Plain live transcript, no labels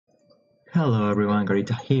Hello everyone,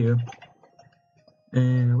 Garita here.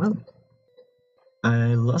 Well,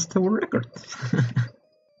 I lost our record.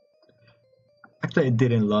 Actually, I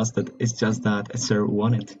didn't lost it. It's just that Sczer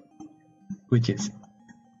won it, which is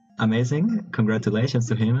amazing. Congratulations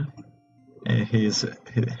to him. He's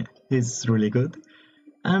he's really good.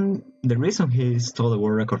 And the reason he stole the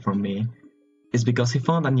world record from me is because he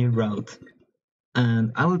found a new route,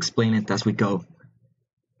 and I will explain it as we go.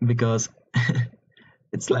 Because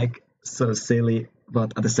it's like so silly,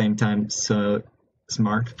 but at the same time so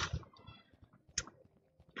smart.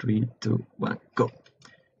 3, 2, 1, go.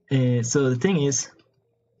 So the thing is,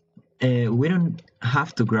 we don't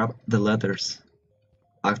have to grab the letters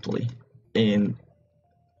actually in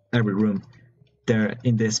every room. They're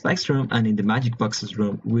in the spikes room and in the magic boxes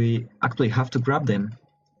room. We actually have to grab them,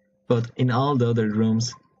 but in all the other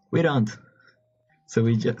rooms we don't. So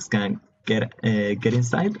we just can get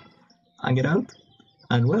inside and get out,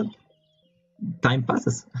 and well, time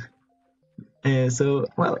passes. So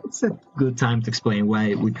well, it's a good time to explain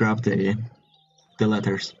why we grab the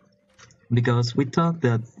letters, because we thought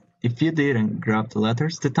that if you didn't grab the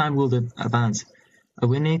letters, the time wouldn't advance.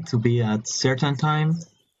 We need to be at certain time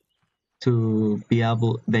to be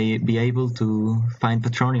able to find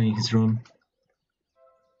Petronium in his room.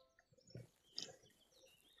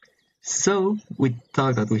 So we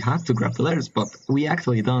thought that we had to grab the letters, but we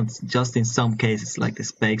actually don't, just in some cases like the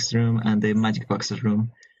Spakes room and the Magic Boxes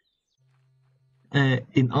room.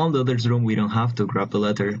 In all the others room we don't have to grab the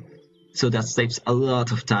letter, so that saves a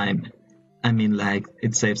lot of time. I mean, like,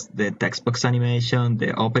 it saves the text box animation,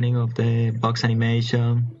 the opening of the box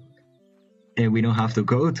animation, and we don't have to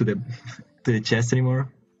go to the to the chest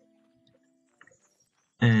anymore.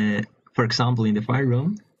 For example, in the fire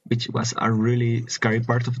room, which was a really scary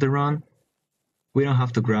part of the run, we don't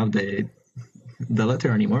have to grab the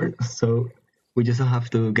letter anymore, so we just have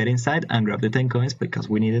to get inside and grab the 10 coins because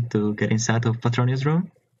we needed to get inside of Patronius'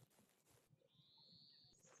 room.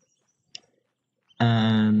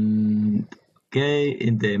 And okay,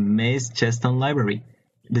 in the maze chest and library.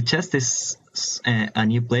 The chest is a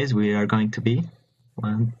new place we are going to be.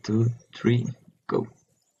 1, 2, 3, go.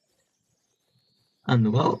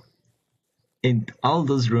 And well, in all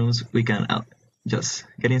those rooms we can just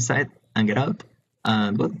get inside and get out,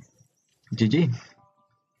 and well, GG.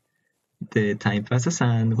 The time passes,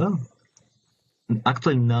 and well,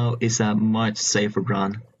 actually now is a much safer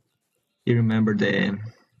run. You remember the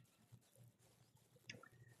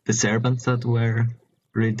servants that were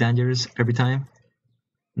really dangerous every time?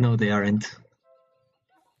 No, they aren't.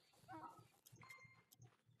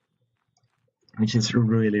 Which is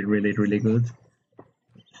really, really, really good.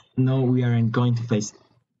 No, we aren't going to face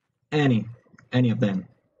any of them,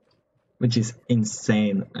 which is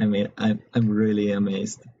insane. I mean, I'm really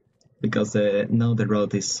amazed because now the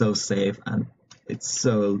road is so safe and it's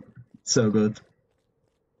so good.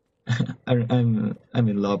 I'm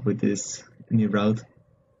in love with this new route.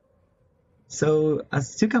 So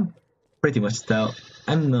as you can pretty much tell,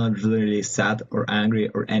 I'm not really sad or angry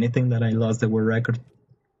or anything that I lost the world record,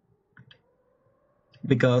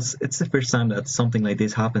 because it's the first time that something like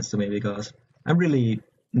this happens to me, because I'm really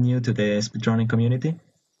new to the speedrunning community.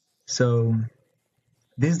 So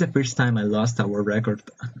this is the first time I lost a world record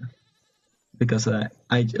because I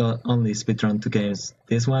only speedrun 2 games,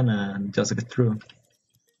 this one and Just Get Through.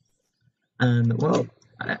 And well,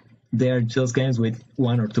 they are just games with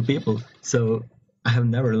 1 or 2 people, so I have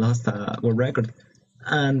never lost a world record.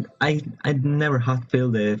 And I never had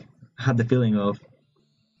the feeling of,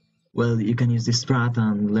 well, you can use this strat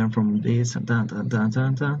and learn from this and that,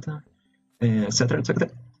 etc., etc.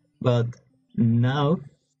 But now,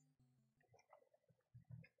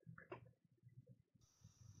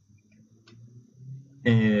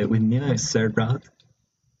 with new Sczer route,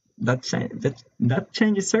 that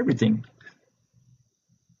changes everything,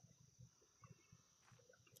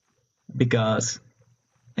 because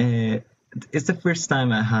it's the first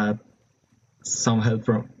time I had some help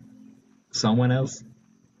from someone else,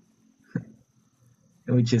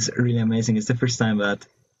 which is really amazing. It's the first time that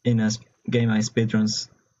in a game I speedruns,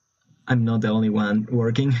 I'm not the only one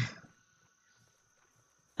working.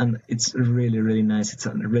 And it's really, really nice. It's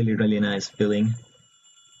a really, really nice feeling.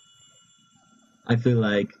 I feel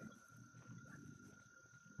like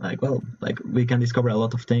we can discover a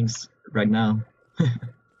lot of things right now.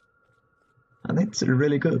 And it's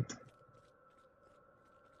really good.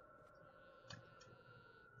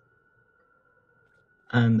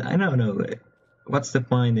 And I don't know, what's the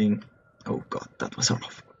point in... Oh god, that was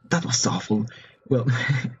awful. That was awful. Well,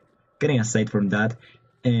 getting aside from that,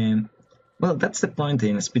 well, that's the point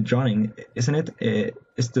in speedrunning, isn't it?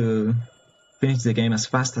 Is to finish the game as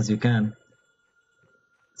fast as you can.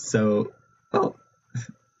 So, well,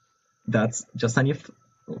 that's just a new,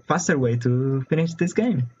 faster way to finish this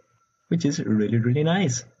game, which is really, really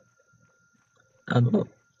nice. And well,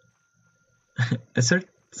 I start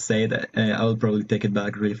to say that I will probably take it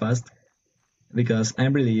back really fast because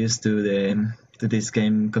I'm really used to this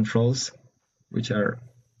game controls, which are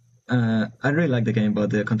I really like the game, but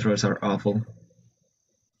the controls are awful.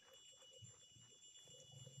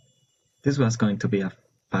 This was going to be a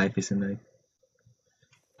 5, isn't it?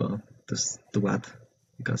 Well, just to what?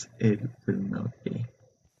 Because it will not be.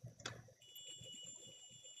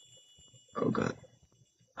 Oh god.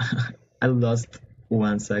 I lost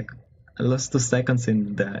 1 sec. I lost 2 seconds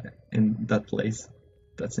in that place.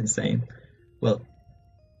 That's insane. Well,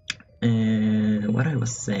 what I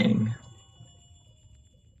was saying.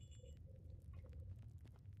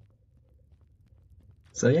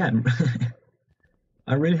 So yeah,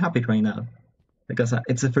 I'm really happy right now because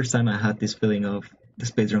it's the first time I had this feeling of the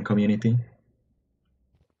speedrun community.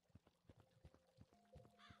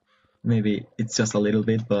 Maybe it's just a little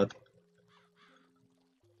bit, but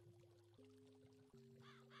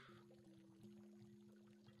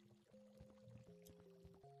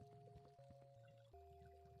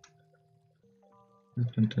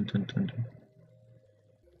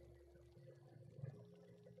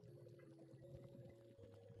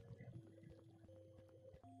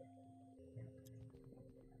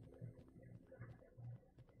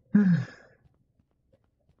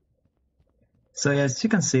so as you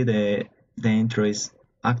can see, the intro is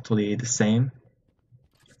actually the same,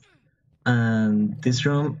 and this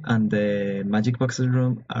room and the magic boxes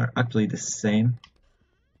room are actually the same.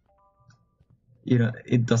 You know,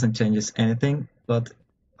 it doesn't changes anything, but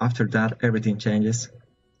after that everything changes,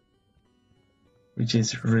 which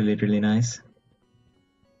is really, really nice.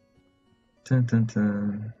 Dun, dun,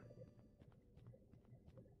 dun.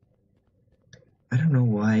 I don't know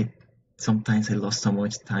why sometimes I lost so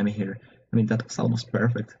much time here. I mean, that was almost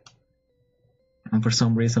perfect, and for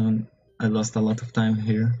some reason I lost a lot of time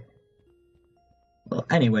here. Well,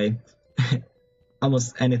 anyway,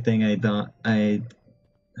 almost anything I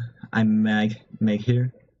make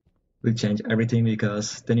here will change everything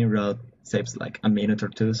because the new route saves like a minute or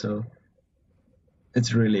two, so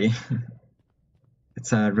it's really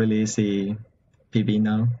it's a really easy PB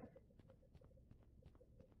now.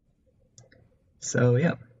 So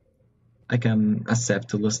yeah, I can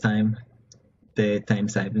accept to lose time. The time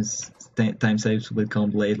saves will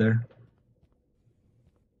come later.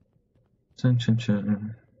 Chun, chun,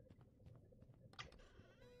 chun.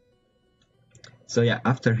 So yeah,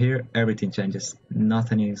 after here everything changes.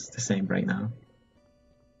 Nothing is the same right now.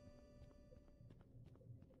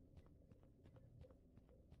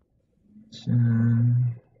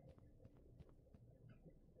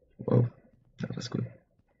 Whoa, that was good.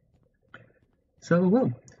 So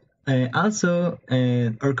well, also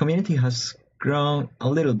our community has grown a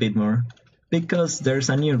little bit more because there's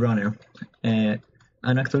a new runner, and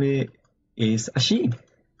actually is a she,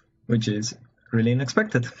 which is really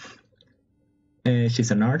unexpected.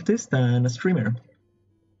 She's an artist and a streamer,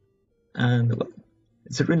 and well,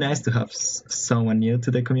 it's really nice to have someone new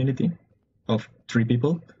to the community of 3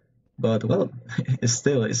 people. But well,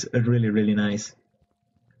 it's really, really nice,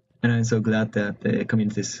 and I'm so glad that the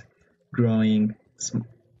community is growing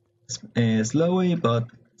slowly but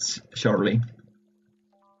surely.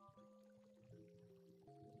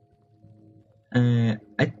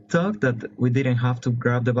 I thought that we didn't have to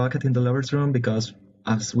grab the bucket in the lover's room because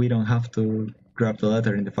as we don't have to grab the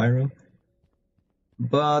letter in the fire room,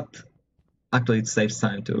 but actually it saves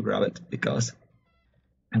time to grab it because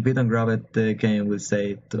if we don't grab it, the game will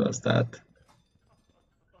say to us that,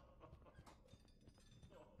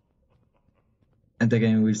 and the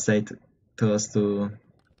game will say to us to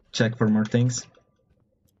check for more things.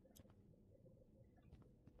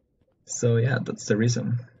 So yeah, that's the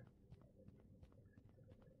reason.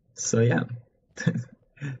 So yeah,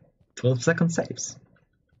 12-second saves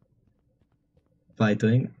by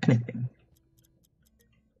doing anything.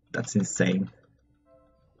 That's insane.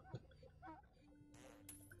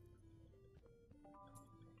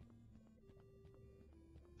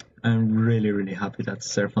 I'm really, really happy that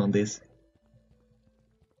Sczer found this.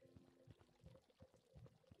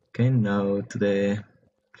 Okay, now to the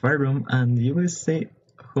fire room, and you will see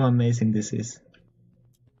how amazing this is.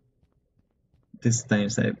 This time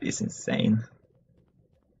save is insane.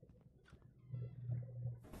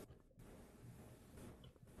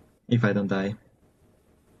 If I don't die,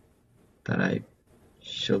 that I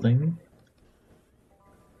shouldn't.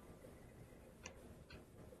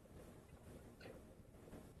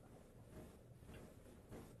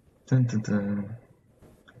 Dun, dun, dun.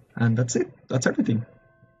 And that's it. That's everything.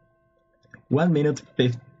 1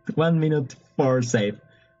 minute for save.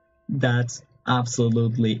 That's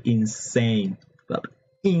absolutely insane. Well,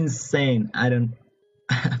 insane. I don't.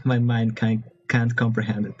 My mind can't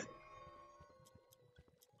comprehend it.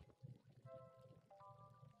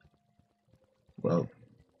 Well,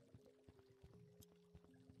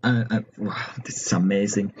 wow, this is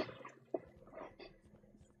amazing.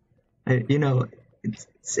 You know,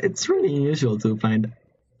 it's really unusual to find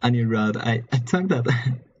a new route. I thought that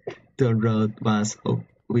the road was, oh,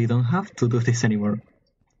 we don't have to do this anymore.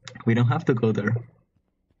 We don't have to go there.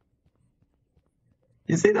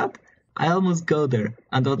 You see that? I almost go there,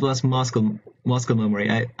 and that was muscle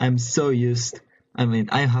memory. I'm so used. I mean,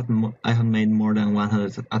 I have made more than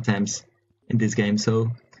 100 attempts in this game,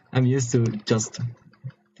 so I'm used to just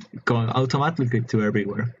going automatically to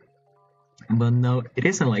everywhere. But no, it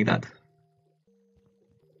isn't like that,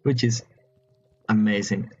 which is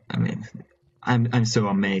amazing. I mean, I'm so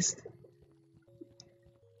amazed.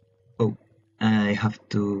 Oh, I have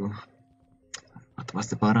to. What was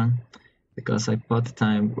the button? Because I put the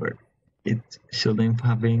time where it shouldn't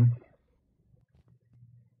have been.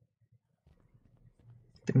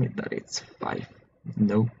 Tell me that it's 5.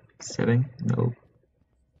 No. 7. No.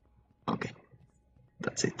 Okay.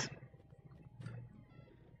 That's it.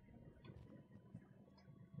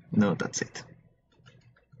 No, that's it.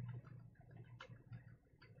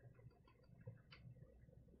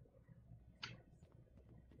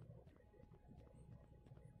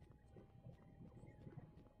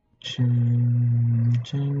 Ching,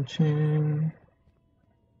 ching, ching.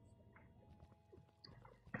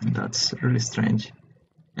 That's really strange.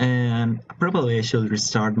 And probably I should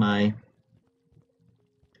restart my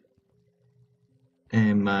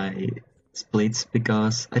my splits,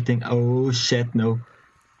 because I think, oh shit, no,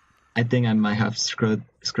 I think I might have screwed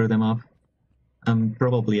them up.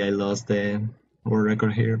 Probably I lost the world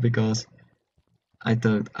record here because I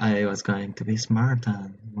thought I was going to be smart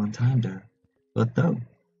and one time there, but no.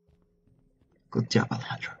 Good job,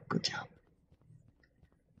 Alejandro. Good job.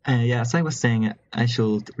 Yeah, as I was saying, I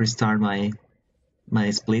should restart my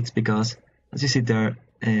splits, because as you see there,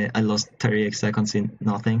 I lost 38 seconds in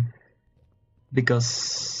nothing,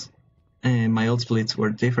 because my old splits were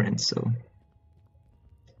different. So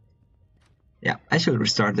yeah, I should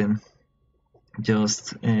restart them.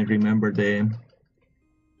 Just remember the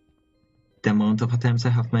amount of attempts I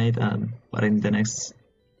have made, and what in the next.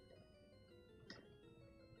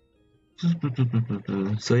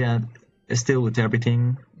 So yeah, still with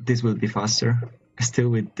everything, this will be faster. Still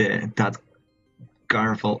with that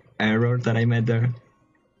garble error that I made there,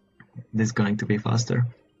 this is going to be faster.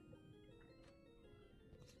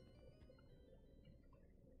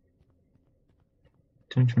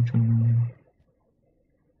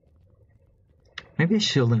 Maybe I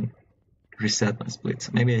shouldn't reset my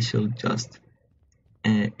splits. Maybe I should just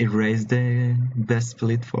erase the best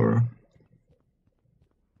split for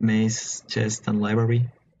maze, chest, and library,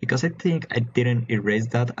 because I think I didn't erase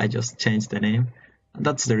that, I just changed the name, and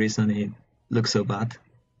that's the reason it looks so bad.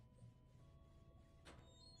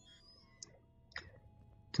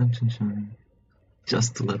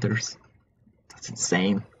 Just 2 letters. That's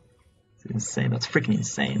insane. It's insane. That's freaking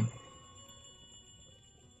insane.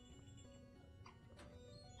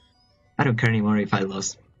 I don't care anymore if I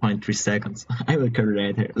lost 0.3 seconds. I will care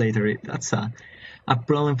later. That's a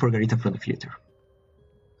problem for Garita from the future.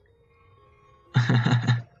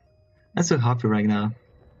 I'm so happy right now.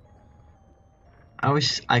 I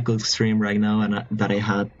wish I could stream right now and that I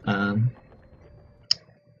had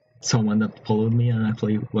someone that followed me and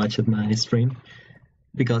actually watched my stream,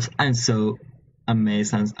 because I'm so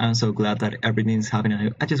amazed and I'm so glad that everything's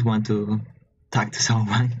happening. I just want to talk to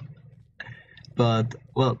someone. But,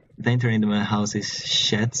 well, the internet in my house is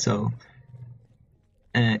shit, so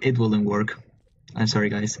it wouldn't work. I'm sorry,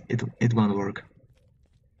 guys, it won't work.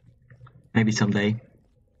 Maybe someday.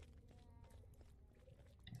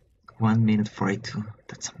 1 minute 42.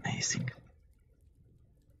 That's amazing.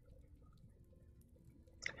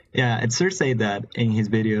 Yeah, Sczer said that in his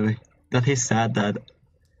video, that he said that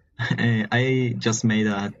I just made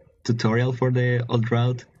a tutorial for the old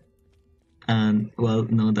route, and, well,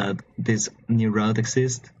 know that this new route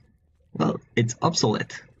exists. Well, it's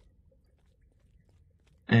obsolete.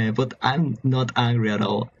 But I'm not angry at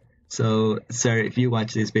all. So, sir, if you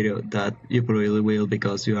watch this video, that you probably will,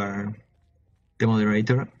 because you are the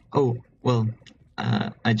moderator. Oh, well,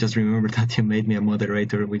 I just remembered that you made me a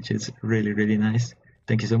moderator, which is really, really nice.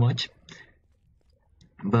 Thank you so much.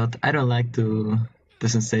 But I don't like the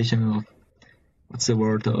sensation of, what's the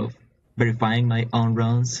word, of verifying my own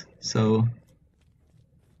runs, so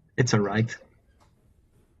it's alright.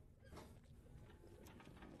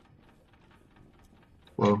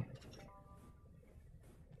 Whoa.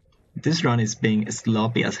 This run is being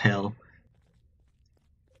sloppy as hell.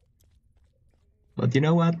 But you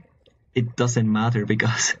know what? It doesn't matter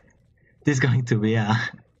because this is going to be a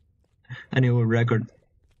new record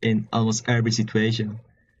in almost every situation,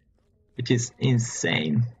 which is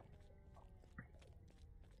insane.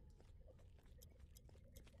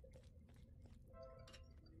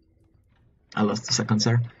 I lost 2 seconds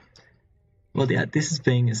there. Well, yeah, this is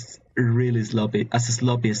being really sloppy, as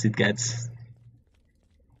sloppy as it gets.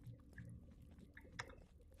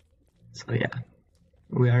 So yeah,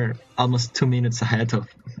 we are almost 2 minutes ahead of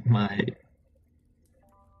my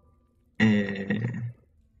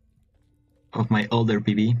older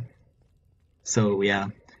PB. So yeah,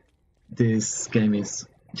 this game is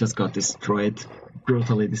just got destroyed,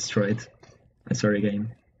 brutally destroyed. I'm sorry, game.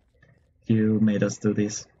 You made us do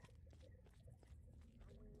this.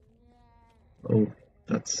 Oh,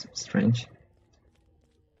 that's strange.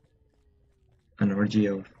 An orgy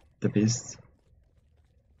of the beasts.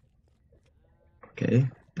 Okay,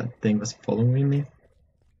 that thing was following me.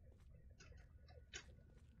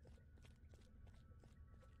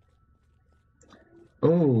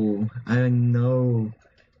 Oh, I know.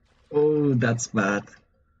 Oh, that's bad.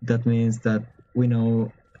 That means that we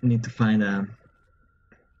now need to find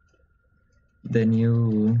the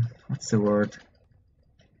new, what's the word?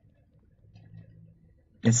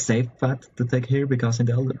 A safe path to take here, because in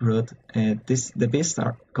the old route, the beasts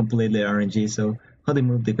are completely RNG, so how they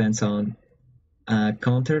move depends on a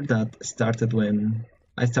counter that started when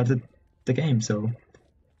I started the game, so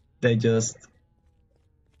they just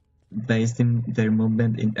based in their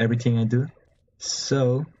movement in everything I do.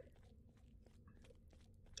 So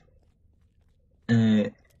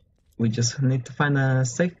we just need to find a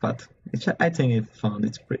safe path, which I think I found.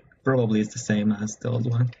 It's probably is the same as the old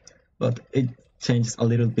one, but it changes a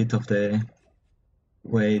little bit of the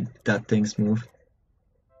way that things move.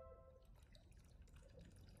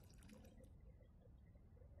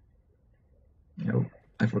 Oh,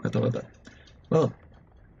 I forgot about that. Well,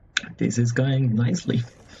 this is going nicely.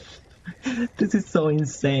 This is so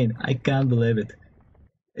insane. I can't believe it.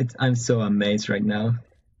 I'm so amazed right now.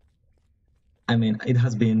 I mean, it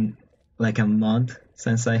has been like a month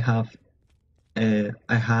since I had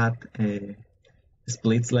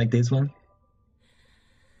splits like this one.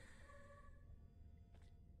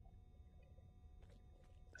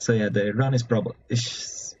 So yeah, the run is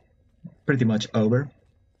pretty much over,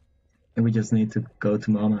 and we just need to go to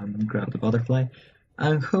mom and grab the butterfly,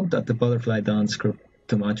 and hope that the butterfly don't screw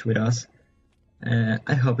too much with us.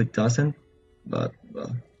 I hope it doesn't, but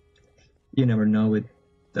well, you never know with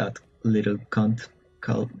that little cunt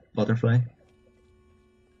called butterfly.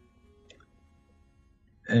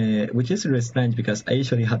 Which is really strange because I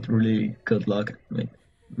usually had really good luck. I mean,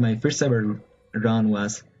 my first ever run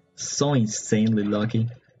was so insanely lucky.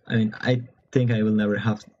 I mean, I think I will never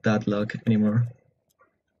have that luck anymore.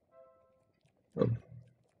 Oh.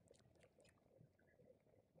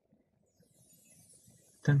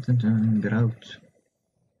 Dun, dun, dun, get out.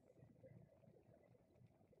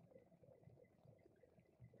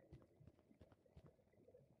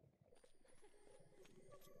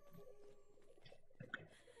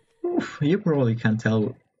 Oof, you probably can't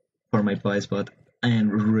tell for my voice, but I am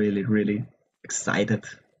really, really excited.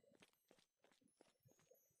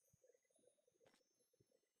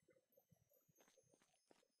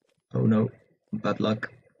 Oh no, bad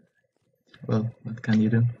luck. Well, what can you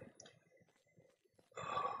do?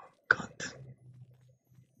 Oh, God.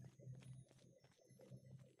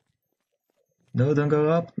 No, don't go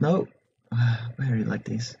up. No. Why are you like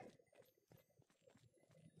this?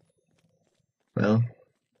 Well,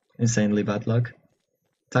 insanely bad luck.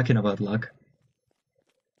 Talking about luck.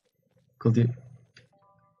 Could you?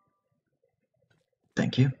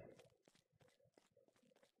 Thank you.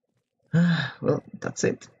 Well, that's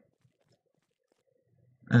it.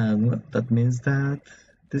 And that means that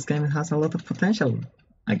this game has a lot of potential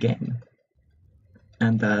again.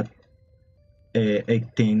 And that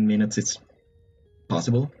 18 minutes is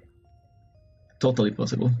possible. Totally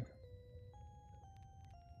possible.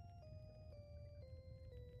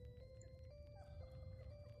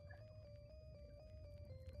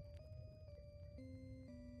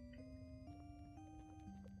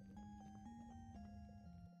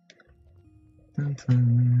 Dun,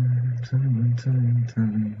 dun, dun, dun,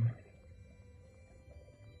 dun.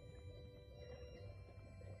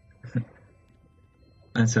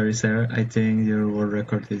 I'm sorry, sir. I think your world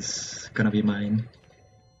record is gonna be mine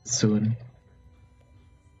soon.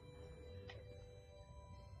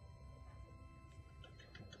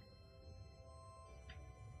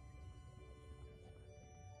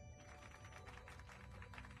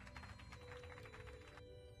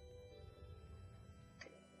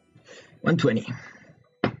 120.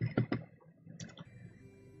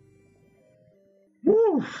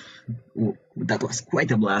 Woo! Ooh, that was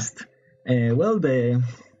quite a blast. Well,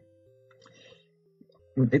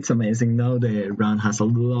 it's amazing now. The run has a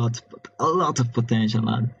lot of potential,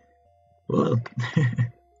 and well,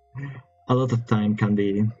 a lot of time can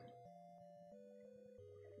be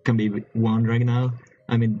won right now.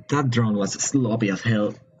 I mean, that drone was sloppy as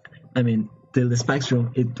hell. I mean, till the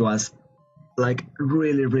spectrum, it was like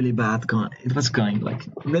really bad. It was going like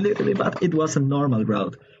really bad. It was a normal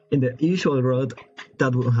route. In the usual route,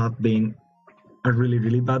 that would have been a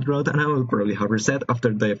really bad route, and I will probably have reset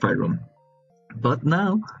after the fire room. But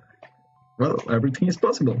now, well, everything is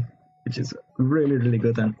possible, which is really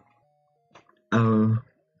good, and uh,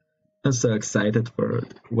 I'm so excited for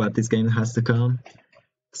what this game has to come.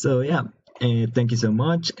 So yeah, thank you so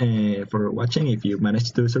much for watching. If you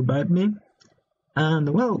managed to survive me, and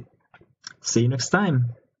well, see you next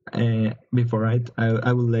time. Before I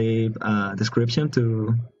will leave a description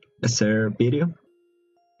to a Sczer video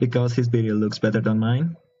because his video looks better than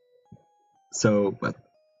mine. So, but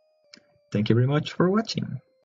thank you very much for watching.